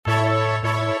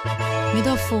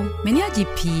Medofo, many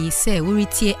GP say we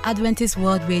retie Adventist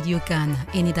World Radio Ghana.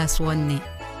 Any that's one name.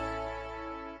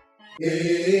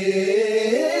 AWR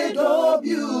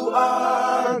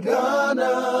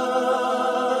Ghana.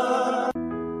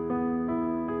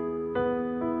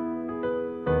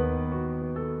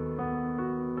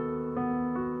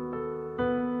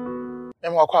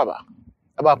 Wakwaba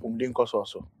about Pumdin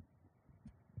Cososo.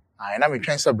 I am a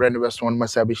transfer brand restaurant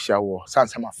myself shower,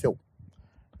 Sans Hama Phil.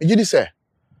 Did you say?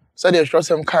 Said the trust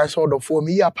some kind sort of for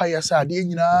me, a pia sad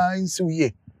in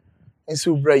ye, and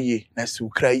so bray, and so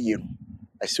cry you.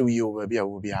 I saw you will be a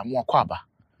more quaba.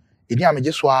 Idiam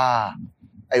just wa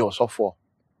I also for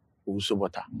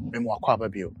Usubota, Memoir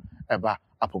Quaba bill, about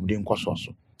Apumdin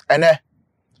Cososo.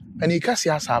 And he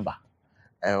cassia saba.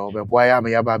 Be boy am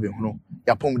ya ba be hunu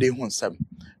ya pom de hu nsem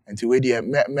enti we de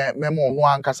memo no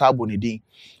ankasa aboni din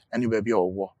ani ba bi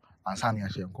owo ansa ne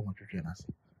ahye nkomo twetwe na se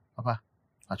papa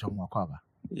acho mo akwa ba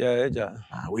yeah eja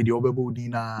we de obebo din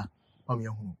na pam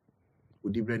ya hunu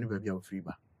odi bre ni ba bi a free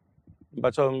ba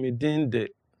but me din de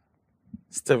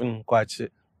Stephen Kwachi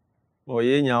o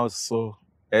ye nya so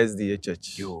SDA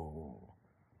church yo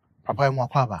papa mo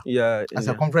akwa ba yeah as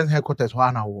a conference headquarters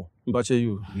ho na wo but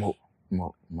you mo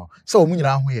so mu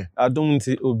nyina ho ye adom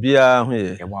nti obia ho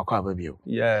ye mo akwa ba bio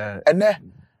yeah ene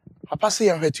papa say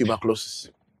you tuberculosis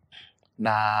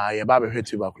na ye ba be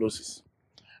tuberculosis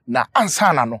na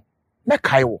ansa na no me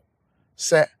kai wo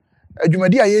se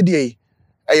adwumadi aye die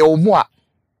eye wo mu a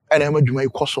ene ma adwuma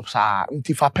ikoso sa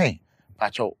nti fa pen pa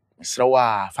cho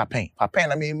srewa fa pen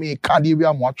na me ka de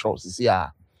bia mo atro sisi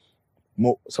a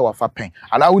mo se wa fa pen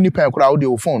ana wo ni pen kura wo de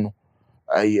wo phone no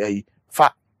ai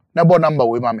fa na bo number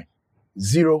we ma me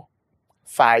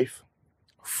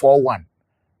 0541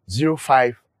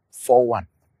 0541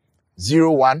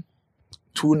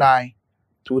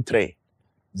 012923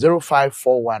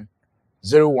 0541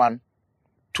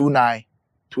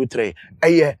 012923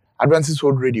 aye Adventist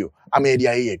World Radio amedi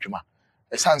aye adwuma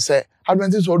esanse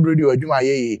Adventist World Radio adwuma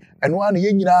aye eno an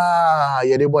ye nyina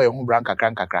ye de boy ho bran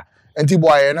kakra enti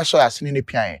boy na so asene ne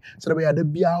pian se be ya da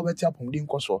bia obeti apomdi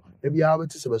nkoso da bia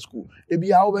obeti seba school da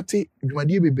bia obeti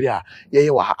dwumadi bebre a ye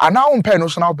wa ana wo mpa no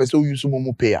so na opese o use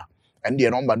mo pay a and the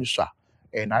number no so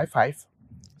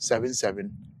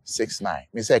 957769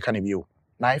 me say can be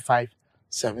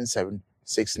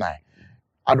 957769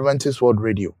 Adventist World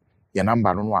Radio your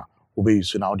number no a wo be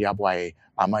use na wo de aboaye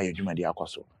ama ye dwumadi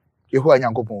akoso yehu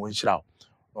anyankopon won hira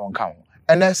no nka ho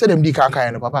ene se dem di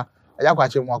kan no papa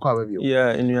ayakwache mo akwa ba bio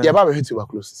yeah inu ya ba be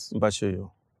tuberculosis mbache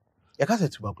yo ya kasa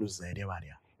tuberculosis e de ba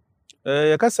dia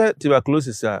ya kasa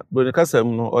tuberculosis but the kasa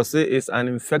no or say it's an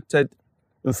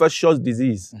infectious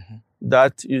disease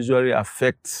that usually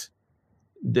affects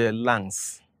the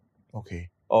lungs okay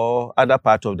or other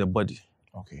part of the body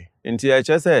okay nti ya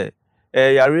chese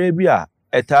yare bia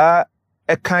eta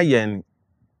eka yen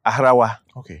ahrawa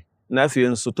okay na afie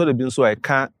nso to de bi nso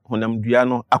eka honam dua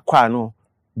no akwa no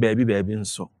baabi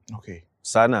nso okay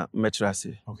sana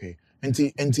metrase okay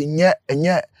enti nye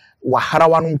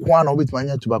waharawa no nko a na obetima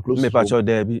nya tuberculosis me pa cho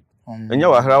da bi enye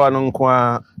waharawa no nko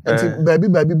a enti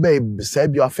baabi say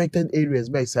affected areas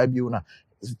by say na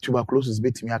tuberculosis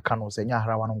betimi aka no say nya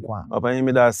waharawa no nko a oban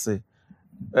mi da se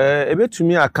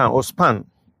ebetumi aka ospan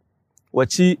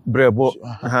wachi brebo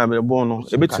brebo no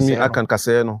ebetumi aka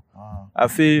kase no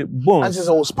afi bones as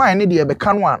so spine ne de be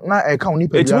ka no a na e ka oni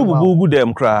pa etimi bubugu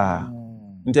dem kra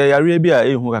nti yare bi a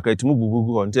ehu kaka etimi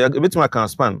bubugu nti ebetumi aka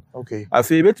span okay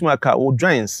afi ebetumi aka o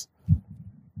joints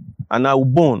ana o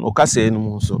bone o kase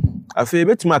enu so afi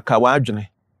ebetumi aka wa adwene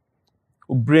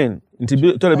o brain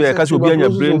nti to le bi kase obi anya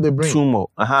brain tumor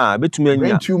betumi anya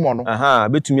brain tumor no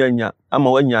betumi anya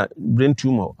ama wanya brain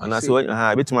tumor ana so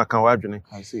betumi aka wa adwene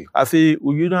afi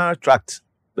urinary tract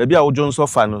baby a wo jonso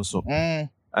fa no so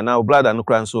ana o bladder no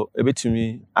kran so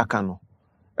ebetumi aka no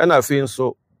ena afi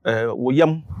nso wo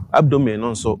yam abdomen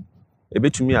no nso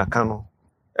ebetumi aka no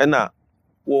ena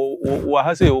wo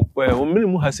hase o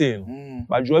minimu hase no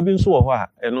badwo bi nso wo ho a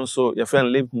eno nso your friend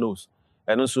lymph nodes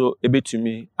eno nso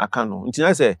ebetumi aka no nti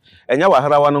na se enya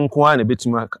waharawa no nko a na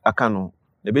ebetumi aka no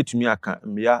na ebetumi aka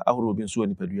mmia ahoro bi nso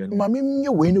onipadua no mama menye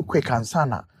we ni quick answer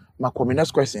na ma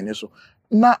next question ni so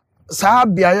na saa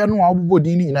biaye no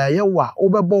abobodi ni na ye wa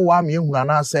obebo wa me ehuna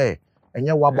na se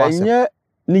enye wa bo ase enye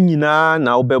ni nyina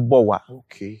na obebo wa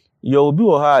okay ye obi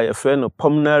wo ha ye friend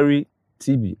pulmonary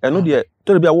TB eno de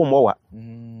to bia wo mo wa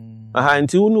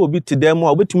nti wo no obi tidem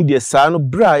a obetumi de saa no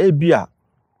bra e bia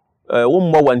wo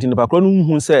mo wa nti ne pakro no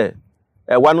hu se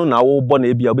wa no na wo bo na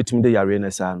e bia obetumi de yare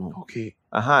na saa no okay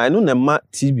eno na ma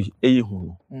TB e ye hu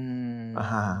no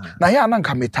na ya na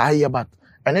nka metai ye but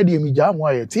ene de mi ja mo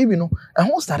aye TB no e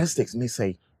ho statistics me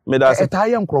say Medase.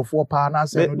 Etaya nkrofo pa na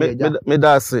se no de eja.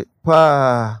 Medase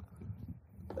pa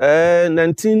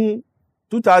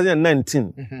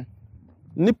 2019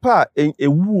 nipa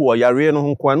ewu o yare no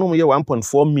ho kwa no ye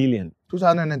 1.4 million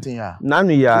 2019 ya.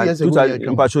 Nanu ya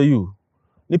 2000 mpacho you.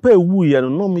 Nipa ewu ye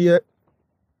no ye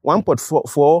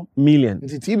 1.4 million.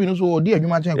 Nti TV no so odi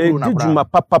adwuma chen corona pra. Edwuma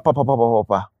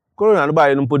papa. Corona no ba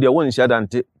ye no mpo de won hia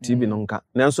dante TV no nka.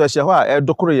 Nanso ehia ho a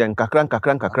edokoro ye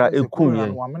nkakra ekun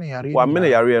ye. Wa mene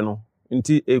yare no.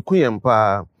 Nti ekun ye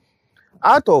mpa.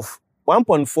 Out of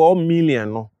 1.4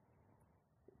 million no.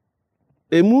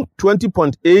 Emu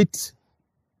 20.8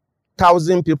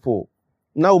 thousand people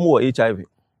now more HIV.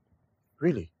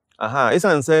 Really?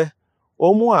 Isan say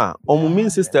omo immune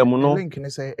system no link ni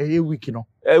say weak no.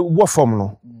 Wo form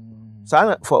no.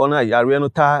 Sa for ona yare no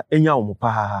ta enya omo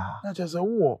pa. Na che say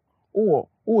wo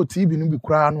TB no bi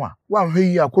kura no a. Wa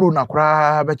hwe yi corona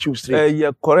kura be chiw straight.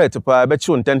 Yeah, correct pa be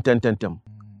chiw tentem.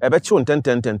 E be chiw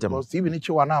tentem. Because TB ni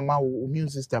chiwa na ma immune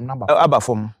system number. Aba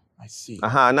form. I see.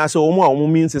 Na so omo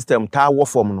immune system ta wo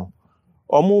form no.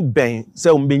 Omo ben se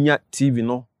ombenya TV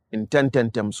no in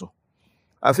tentem so.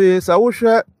 Afi sa wo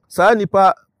hwe sa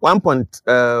nipa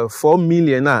 1.4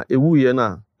 million na ewu ye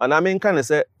na. Ana me nka ne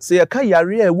se ye ka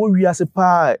yare a wo wiase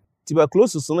pa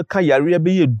tuberculosis no ka yare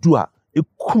be ye du a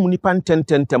ekum nipa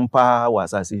tentem pa wa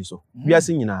asase so.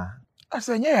 Wiase nyina.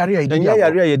 Asa nya yare a yedi. Nya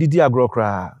yare a yedi agro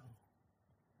kra.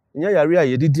 Nya yare a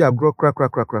yedi agro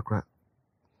kra.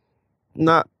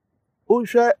 Na o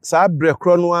hwe sa bre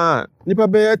kro no a nipa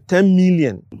be 10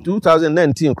 million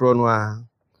 2019 kro no a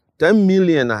 10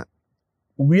 million na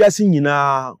wiase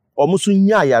nyina omuso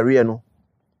nya yare no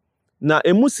na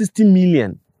emu 60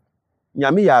 million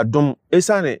nyame ya adom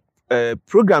esane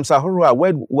programs ahoro a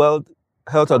World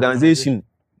Health Organization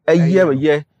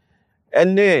ye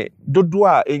ene dodo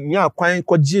a enya kwan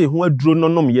koje ho aduro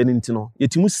nonom ye ntino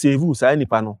yetimu save sa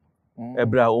nipa no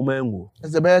ebra o manwo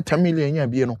eze be 10 million nya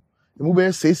bie no emu be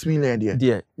 6 million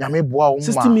de nyame boa o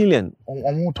 60 million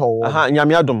omu to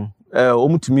nyame adom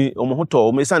omutumi omu to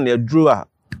o esane aduro a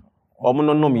omo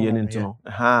no nom ye ntino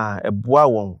eboa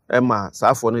won ema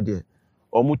saafo no de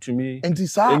omutumi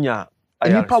enya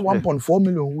nipa 1.4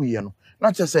 million wu ye no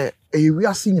na che say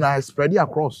wiase nyina spread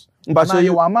across na ye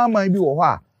wa mama bi wo ho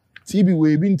a TB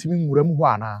we bi ntimi nwuram ho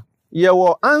ana ye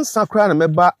wo ansa kra na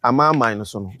meba amaman no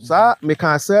so no sa me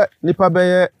kan say nipa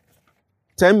be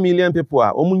 10 million people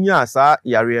a omunya sa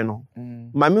yare no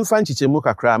ma me mfa nchichemu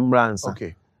kakra mra ansa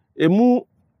emu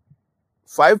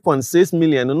 5.6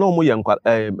 million no mo ye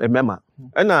emema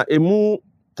na emu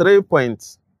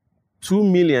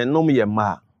 3.2 million no mo ye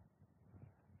ma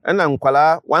na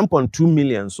nkwala 1.2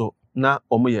 million so na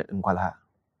omo ye nkwala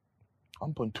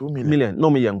 1.2 million no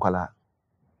mo ye nkwala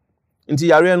nti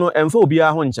yare no emfa obi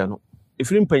a ho nche no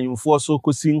efiri mpanyimfo so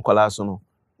kosi nkwala so no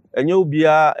enye obi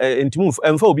a entimu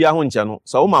emfa obi a ho nche no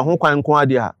so wo ma ho kwan kon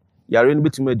ade a yare no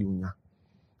betima di unya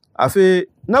afi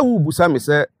na wu busa me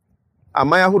se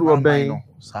amaya horo ben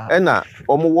ena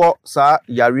omowo sa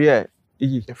yare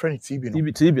yi different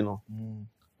TB no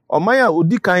omaya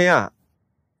odikan a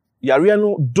yare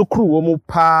no dokru wo mu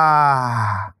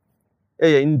pa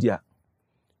India.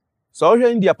 So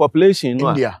India population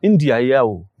no India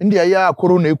ya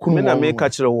corona ekunu me na me ka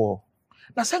kire wo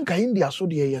na senka India so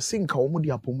de ye senka wo mu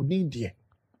de apomudin de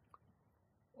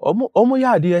omo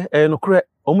ya de no kre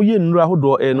omo ye nnura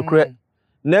hodo no kre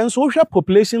nanso hwe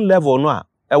population level no a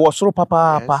e wo soro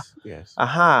papa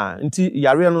nti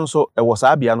yare no so e wo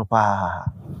sa bia no pa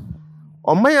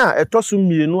oman a etoso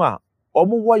mienu a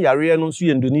omo wo yare no so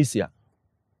ye Indonesia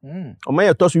oman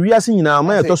ya etoso wiase nyina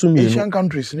oman ya etoso mienu Asian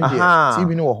countries ni de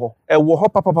TB ni wo ho e wo ho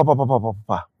papa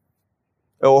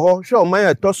e wo ho hwe oman ya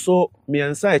etoso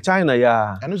miensa China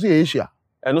ya eno so Asia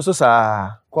eno so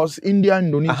sa cause India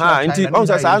Indonesia nti on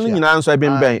sa no nyina nso e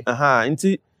ben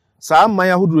nti sa man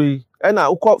ya hodro yi ena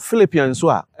ukọ Philippines so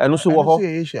a eno so wo ho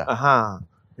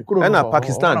ena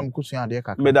Pakistan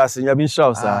medase nyabin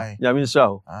shaw sa nyabin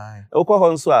shaw ukọ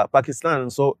ho nso a Pakistan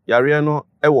so yare no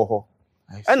e wo ho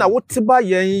ena wotiba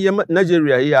yen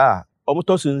Nigeria yi a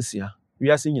omoto so nsia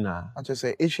wiase nyina I just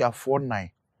say Asia 49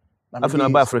 Africa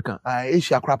ba Africa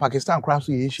Asia kra Pakistan kra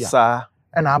so Asia sa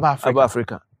ena aba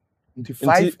Africa into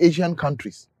 5 Asian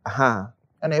countries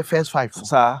and the first 5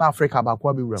 Africa ba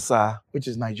kwa bi wura which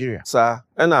is Nigeria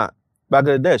ena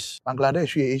Bangladesh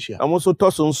we Asia amoso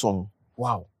toso nson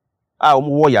wow omo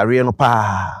wo yare no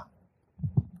pa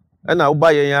ena wo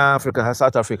ba yen Africa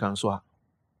South Africa nso a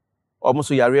omo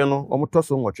so yare no omo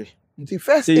toso nwotwe nti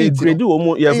first 8 grade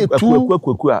omo ye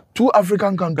kwaku a 2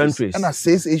 African countries and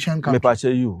 6 Asian countries me pa che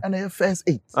you and the first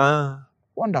 8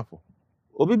 wonderful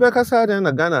obi be kasa den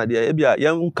na Ghana de e bia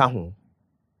yen nka ho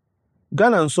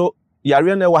Ghana nso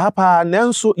yare na wa hapa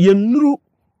nanso yenuru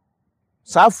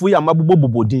saafu ya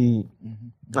mabobobodin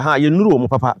aha yenuru omo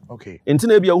papa okay enti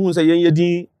na bia hu se yen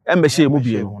yedin embehye mu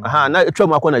bie aha na etwa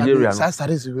mu akọ Nigeria no sa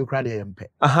sare si we kra de yempe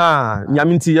aha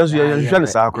nyaminti yeso yen hwe ne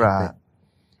saa kra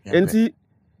enti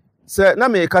se na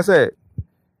me ka se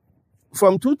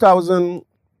from 2002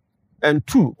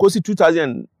 kosi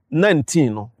 2019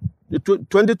 no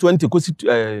 2020 kosi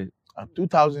 2000 to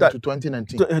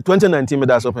 2019 2019 me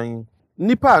da so pan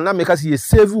nipa na me ka se ye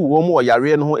save wo mo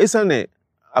yare no ho esane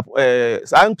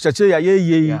san cheche ya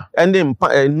ye ende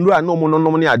nura no mo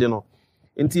no ne ade no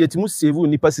enti yetimu save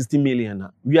nipa 60 million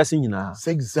na wiase nyina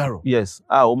 60 yes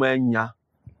o ma nya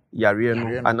yare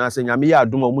no anase nyame ya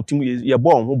adom o mutim ye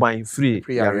bo ho ban free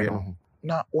yare no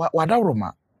na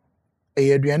wadawroma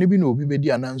aduane bi na obi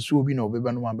bedi ananso obi na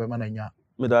obeba no mabema na nya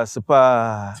medase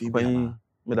pa pan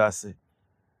medase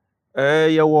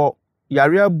ye wo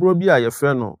yare abro bi a ye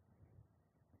frɛ no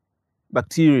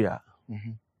bacteria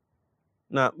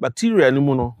na bacteria ni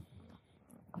mu no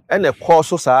ene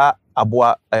cause saa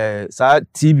aboa saa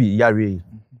TB yare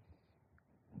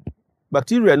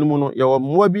bacteria ni mu no ye wo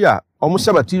mo bi a omo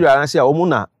sha bacteria na se a omo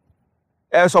na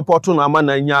support no ama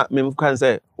na nya mem kan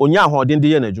se onya ahoden de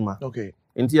ye na adwuma okay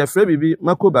enti ye frɛ bibi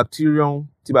Mycobacterium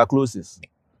tuberculosis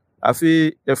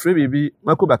afi ye frɛ bibi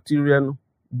Mycobacterium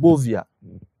bovia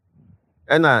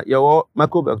ena ye wo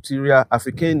Mycobacteria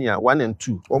africania 1 and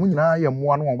 2 omo nyina ye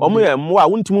mmoa no omo ye mmoa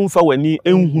wontimu mfa wani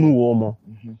enhunu wo mo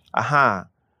aha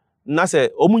na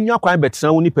se omo nya kwan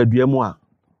betena wo nipadua mu a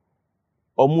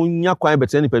omo nya kwan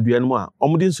betena nipadua mu a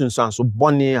omo din sunsanso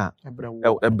bone a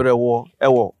ebrewo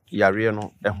ewo yare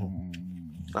no eho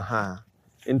aha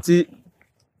enti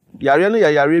yare no ya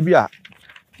yare bi a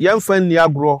yemfa ni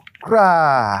agro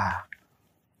kra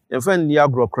yemfa ni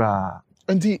agro kra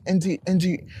enti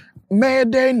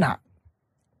mede na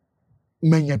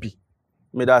manya bi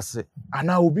medase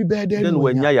ana obi bede no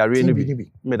wanya yare no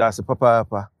bi medase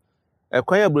papa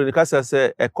ekwan ya bro ni kasa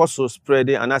se ekoso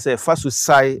spreading anase faso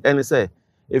sai ene se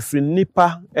efri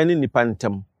nipa ene nipa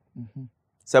ntem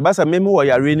se basa meme wo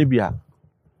yare no bi a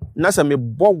na se me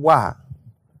bowa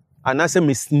anase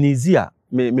me sneeze a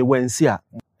me wansi a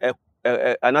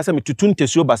anase me tutun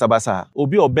tesio basabasa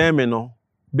obi obeme no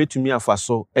betumi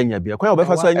afaso enya bia kwan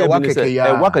obefaso enya bi ne se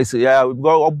wakase ya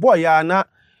obo ya na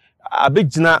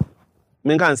abegina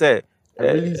men kan se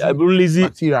release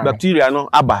bacteria no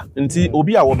aba nti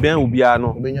obi a wo ben obi a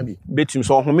no betumi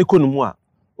so home konumu a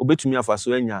obetumi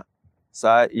afaso enya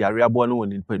sa yare abo no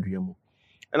woni padua mu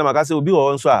ena makase obi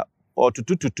wo nso a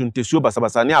otututun tesio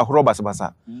basabasa ne ahoro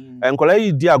basabasa enkola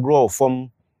yi di agro form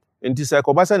enti se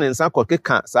ko basa ne nsa ko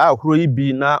keka sa ahoro yi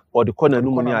bi na odekona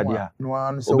no mu ni ade a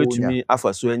obetumi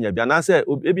afaso enya bia na se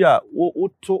ebi a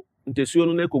woto ntesio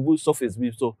no na ekobu surface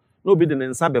bi so no obi de ne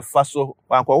nsa be faso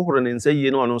akwa hohoro ne nsa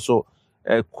yie no no so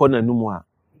kona no mu a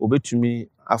obetumi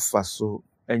afaso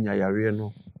enya yare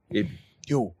no ebi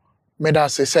yo meda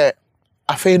se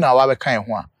afei na wa be kan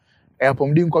ho a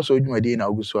epomdi nkoso odwumade na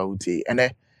oguso a wutie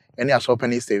ene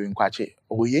asopani stay nkwache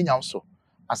oye nya so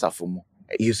asafo mu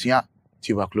yesua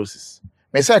tuberculosis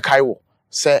me say kaiwo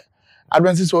say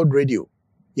Adventist World Radio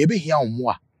ye be hia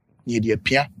omo a ye de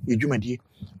apia edwumade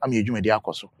am ye edwumade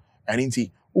akoso ene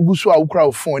nti uguso a ukra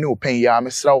wo phone ne open ya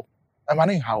mesraw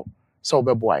amane how so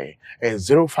obebo aye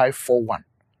 0541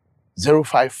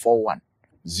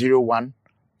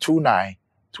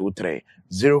 012923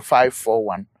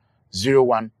 0541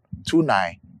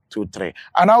 012923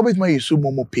 and I'll be my Yesu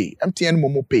Momo Pay MTN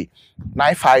Momo Pay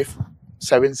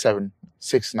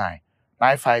 957769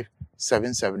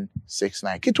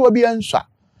 957769 kitwa bia nswa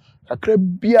kakra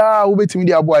bia wo betimi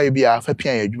dia boa bia fa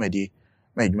pian adwumade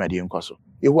ma adwumade nkoso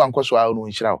yehu ankoso a no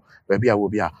nhira ba bia wo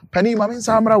bia pani ma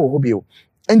mensa amra wo bio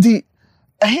enti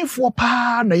ehefo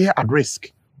pa na ye at risk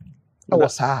awo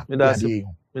sa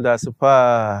medase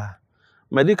pa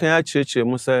medical ya cheche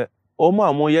mu se omo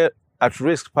amoye at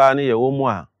risk pa na ye omo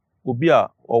a obi a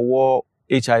owo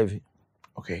HIV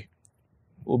okay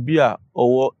obi a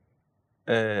owo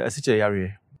asiche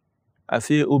yare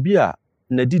afi obi a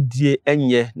na didie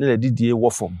enye na didie wo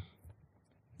fom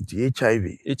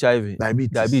HIV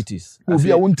diabetes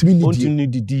obi a wontimi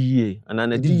didie ana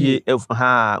na didie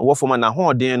ha wo fom na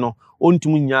hoden no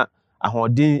ontumi nya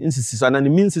ahoden nsisi so na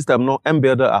immune system no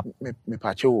embedded up me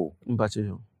pache wo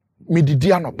me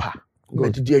didi anopa me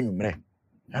didi anwumre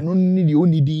anu ni de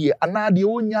onidi ana de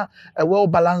onya a well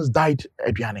balanced diet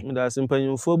aduane me da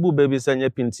simpanyumfo bu baby sanya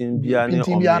pintin bia ne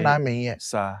na menye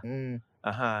sa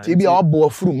aha ti bia obo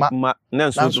afuru ma na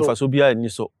nso fa so bia ni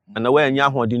so ana wa anya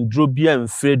ahoden dro bia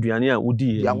mfre aduane a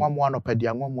wodi ya nwamu anopa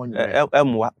dia nwamu anwumre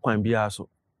emwa kwan bia so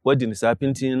wadi ni sa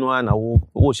pintin no ana wo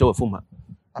hye wafuma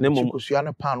ne mom kusua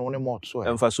ne pan ne mot so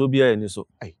emfa so bia ani so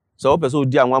so wo pese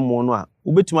odi anwamo no a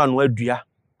wobetuma no adua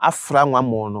afra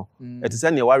anwamo no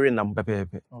etise ne ware nam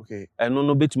pepepe okay eno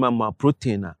no betuma ma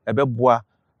protein a ebeboa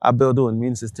build on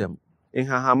immune system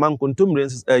ihahama nkontomre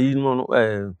yi no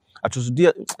atosodi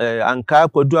anka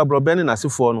kwadu abrobene na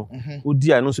sefo no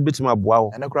odi a no so betuma boa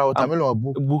wo ene kra watermelon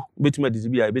abu betuma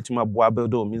dizibia betuma boa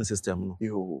build on immune system no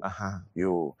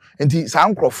yo enti sa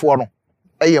nkrofo no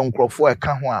nkrofo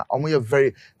eka ho a omo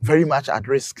very very much at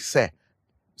risk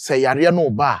say yare no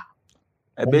ba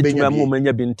betuma mo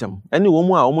manya bintem ene wo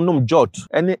mu a omo nom jot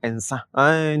ene ensa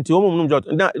enti wo mo nom jot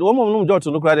wo mo nom jot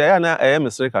no kra de ya na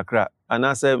mesre kakra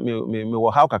ana say me wo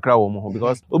how kakra wo mo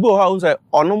because obi wo how say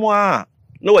onom a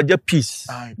no waja peace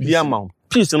bi amount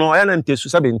peace no ya na ntesu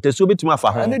sabe ntesu betuma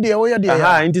fa ho ene de wo ya de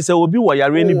ya enti say obi wo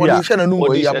yare ni bia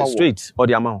straight or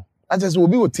the amount ati say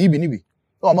obi wo TB ni bi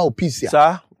o ma wo peace ya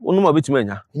sa onom a betuma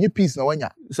nya enye peace na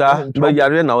wanya sa ba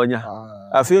yare na wanya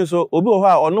afi so obi wo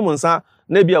ha onom nsa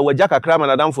na bia waja kakra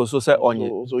manadamfo so say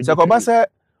onye say ko ba say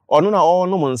ono na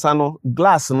onom nsa no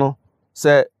glass no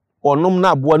say onom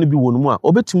na aboa no bi wonum a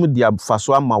obetumi dia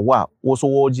faso ama wa wo so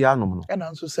wo gi anom no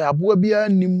ena nso say aboa bia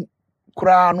nim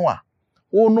kura no a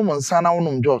wonum nsa na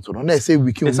wonum jot no na say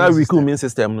weak immune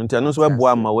system no ntia no so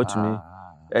aboa ma watumi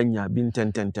anya bi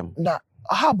ntententem na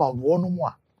how about wonum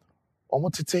a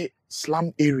omotete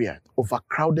slum area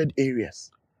overcrowded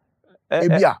areas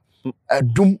ebia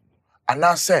adum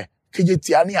ana say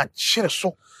kejetia ne a chire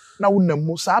so na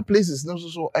wonamu sa places no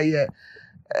so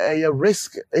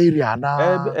risk area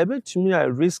na ebetumi a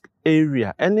risk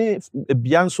area any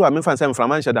bia nso a me fan say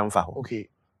mframa nhyɛ da mfa ho okay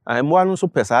mo anu so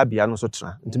pesa bia no so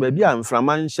tra nti ba bia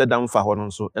mframa nhyɛ da mfa ho no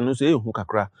so eno so ehu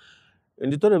kakra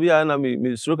nti to bia na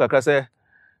me suro kakra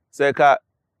say ka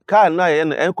na ye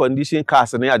na air condition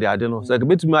cars na ade no say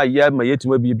betumi aye ma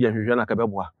yetuma bia hwehwe na ka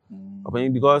beboa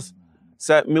open because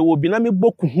say me wo bi na me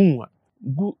boku hu a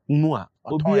gu mu a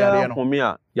obia home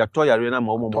a yato yare na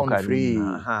ma omo ka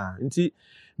nti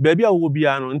baby a wo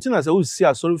bia no nti na say wo si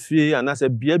asoro fie ana say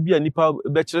bia nipa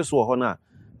be kire so ho na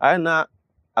ai na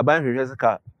aban hwehwe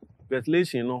saka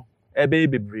ventilation no ebe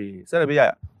bebre say be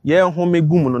ya ye home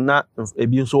gum no na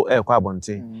ebi nso ekwa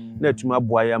abonten na atuma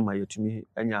aboa ya ma yetumi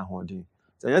anya ahode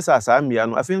sanya sa mmia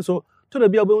no afi nso to da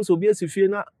bia obo nso obi asifie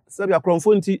na sabe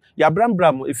akromfo nti ya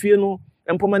brambram efie no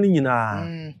empoma ni nyina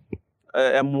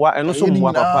emwa eno so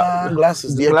mwa papa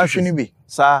glasses de atwini bi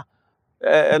sa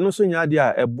eno so nya de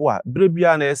a eboa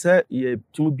brebia na ese ye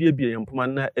tumu bie empoma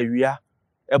na awia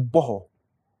ebo ho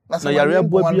na yare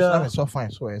ebo bia so fine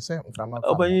so ese mframa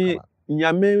obanyi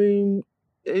nyame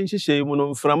enhihye mu no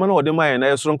mframa na ode maye na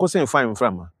yesoronko sen fine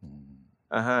mframa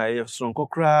yesoronko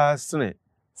kra sene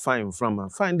fine mframa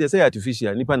fine de say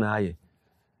artificial nipa na aye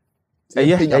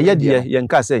eye de ye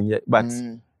nka say nye but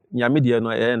nyame de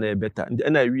no na better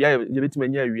na awia ye betime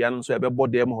nya awia no so ebebo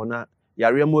de mo ho na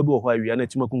yare mo bi ho awia na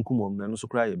tima kunkumom na no so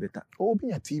kra ye better obi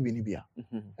nya TB ni bia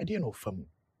e de no fam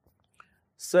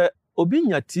se obi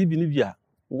nya TB ni bia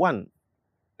one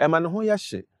ema no ho ya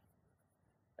hye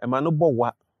ema no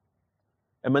bowa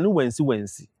ema no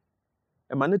wansi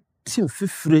ema no tim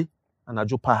fifire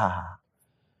anajo pa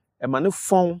ema no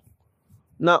fon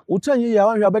na utanye ya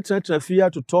wanhwa betra fie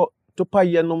atoto to pa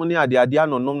ye nom ne ade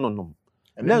anonom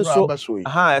lenso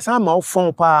esa ma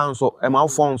fon pa nso ema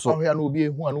fon nso ahia na obi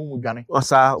ehu anu mu dwane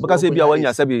osa because e bia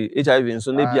wanya sabe HIV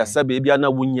nso na bia sabe bia na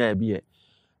wunya bia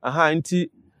nti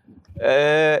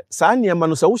saa niema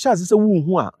no sa wo sha se wu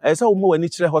hu a esa wo ma wani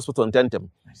kire hospital ntentem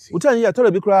utanye ya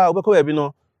tore bi kra obekọ ya bi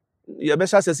no ye be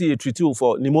sha se ye treat you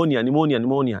for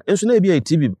pneumonia enso na bia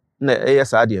TB na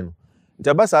saa de no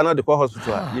nti ba saa na de ko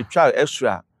hospital ye twa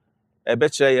extra ebe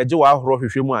kire ye je wa ahoro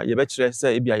hwehwe mu a ye be kire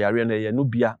se ebia yare na ye no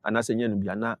bia anase nya no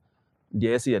bia na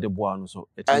de ese ye de boa no so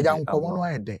eja nkomo no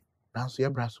ayede nanso ye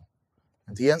braso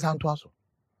nti ye nsanto aso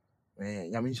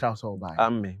nyame nhyira so ba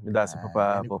amen me da se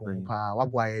papa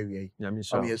wagwa ye wi nyame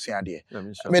nhyira me yesua de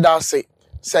me da se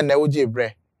se na woje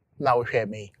bre na wo hwe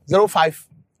me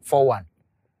 0541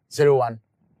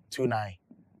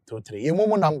 012923 ye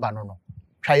mumu number no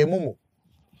twa ye mumu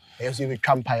yesu bi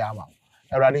twampa ya ma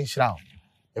awrade nhyira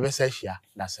ebe se hia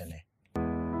na sene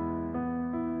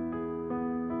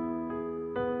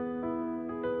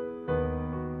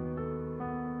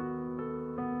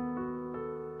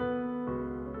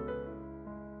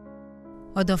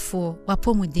Odofo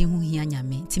wapomuden hu hia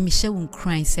nyame ti mehye won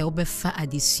kran se obefa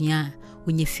adesua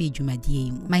onye fi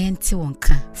dwumadie mu mayente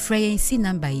wonka freyensi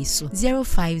number yi so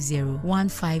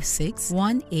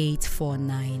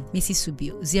 0501561849 Mrs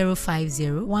Subio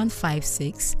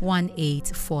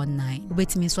 0501561849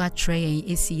 obetimi so atreyen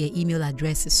esi ye email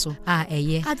address so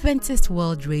eye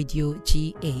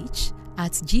adventistworldradioGH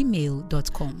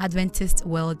adventistworldradio@gmail.com.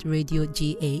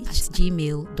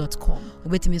 adventistworldradio@gmail.com.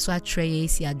 Obetumi so atray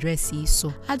si address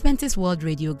so Adventist World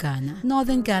Radio Ghana,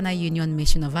 Northern Ghana Union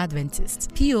Mission of Adventists,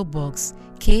 PO Box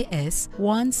KS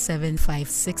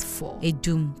 17564,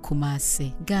 Edum,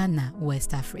 Kumasi, Ghana,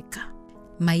 West Africa.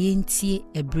 Mayentie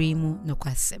Ebremu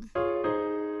Nokwasem.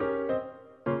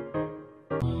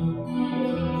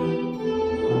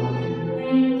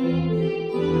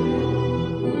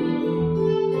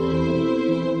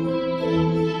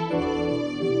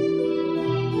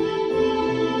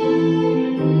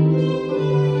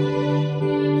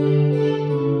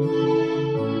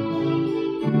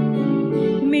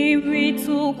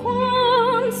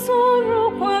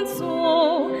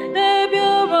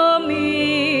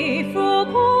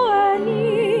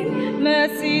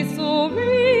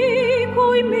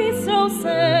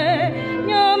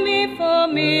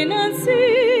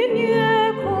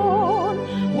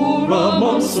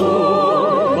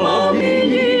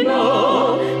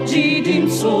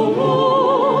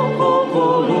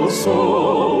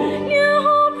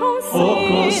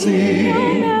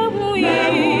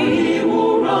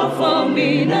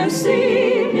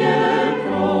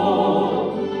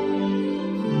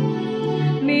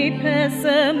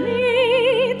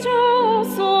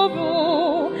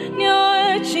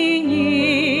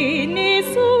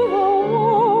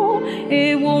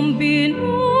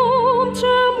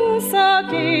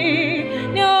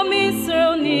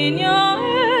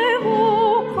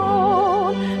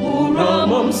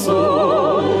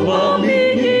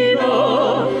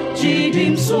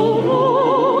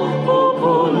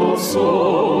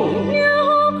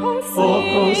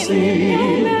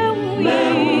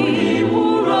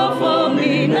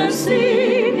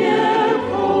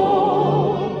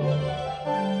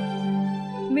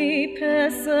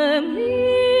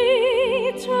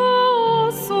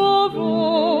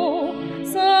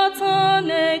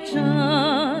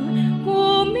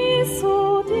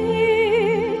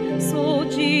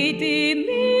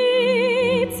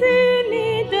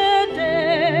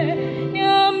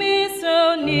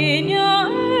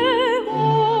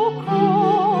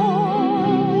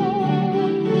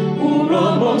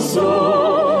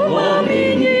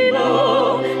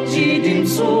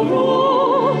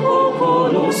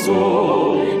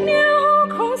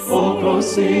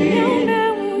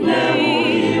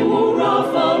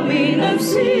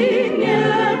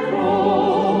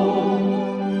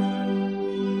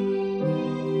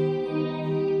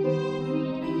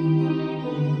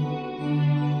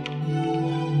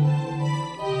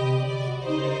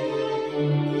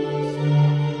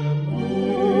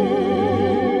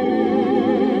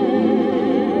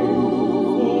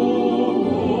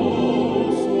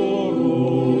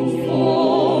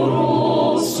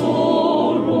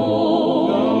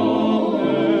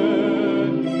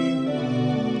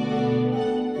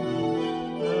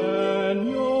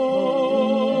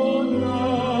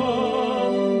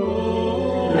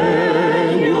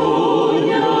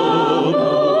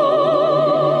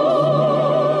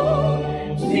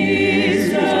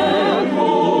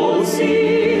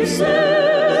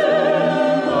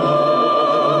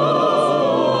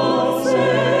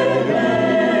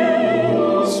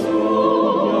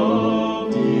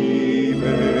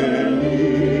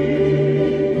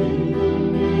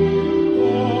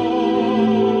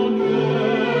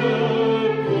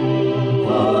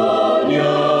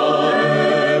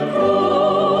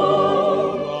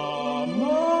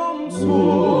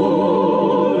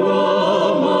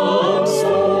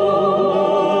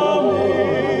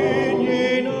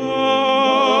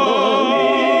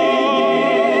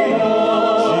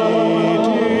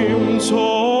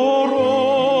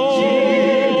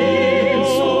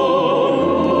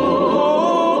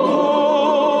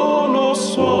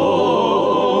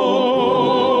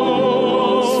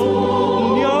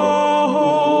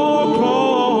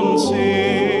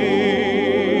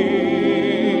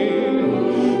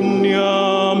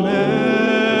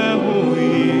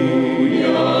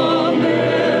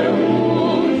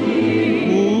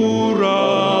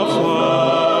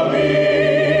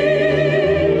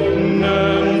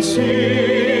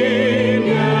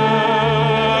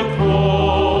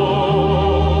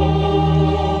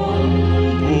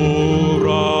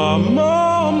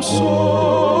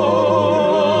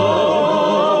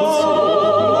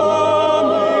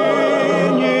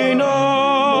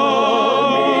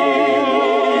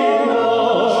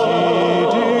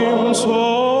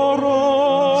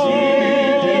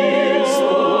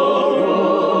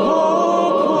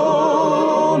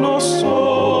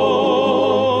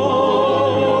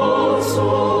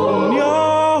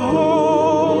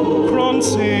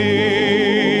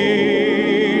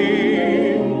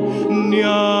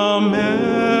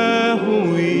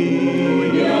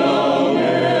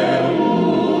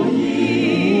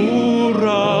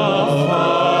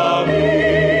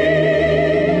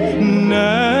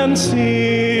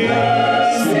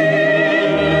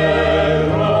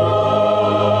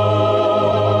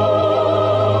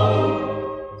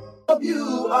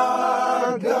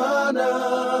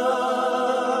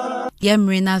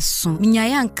 Yemrina so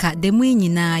minyayanka demu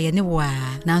nyina ye ne wa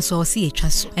nanso o se etwa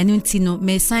so enu nti no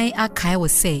mesan akai wo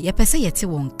se ye pese yete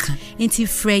wonka nti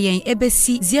frɛ yen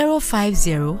ebesi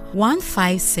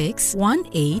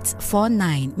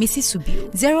 050-156-1849 Missy Subio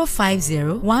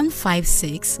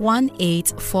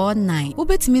 050-156-1849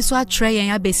 ubetimi so atre yen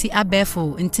abesi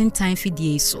abefo ntintan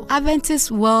fidie so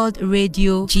Adventist World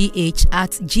Radio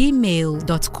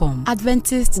GH@gmail.com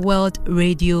Adventist World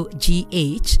Radio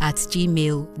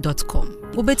GH@gmail.com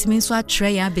Ubetimi so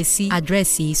atre yen abesi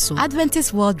address so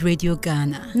Adventist World Radio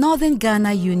Ghana Northern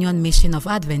Ghana Union Mission of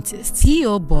Adventists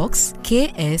PO Box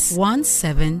KS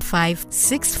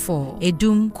 17564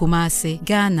 Edum Kumasi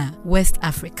Ghana West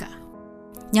Africa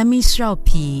Nyamisra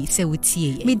P se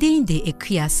wutie medin de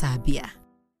Ekua Sabia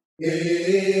AWR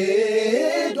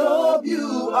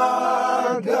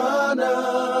Ghana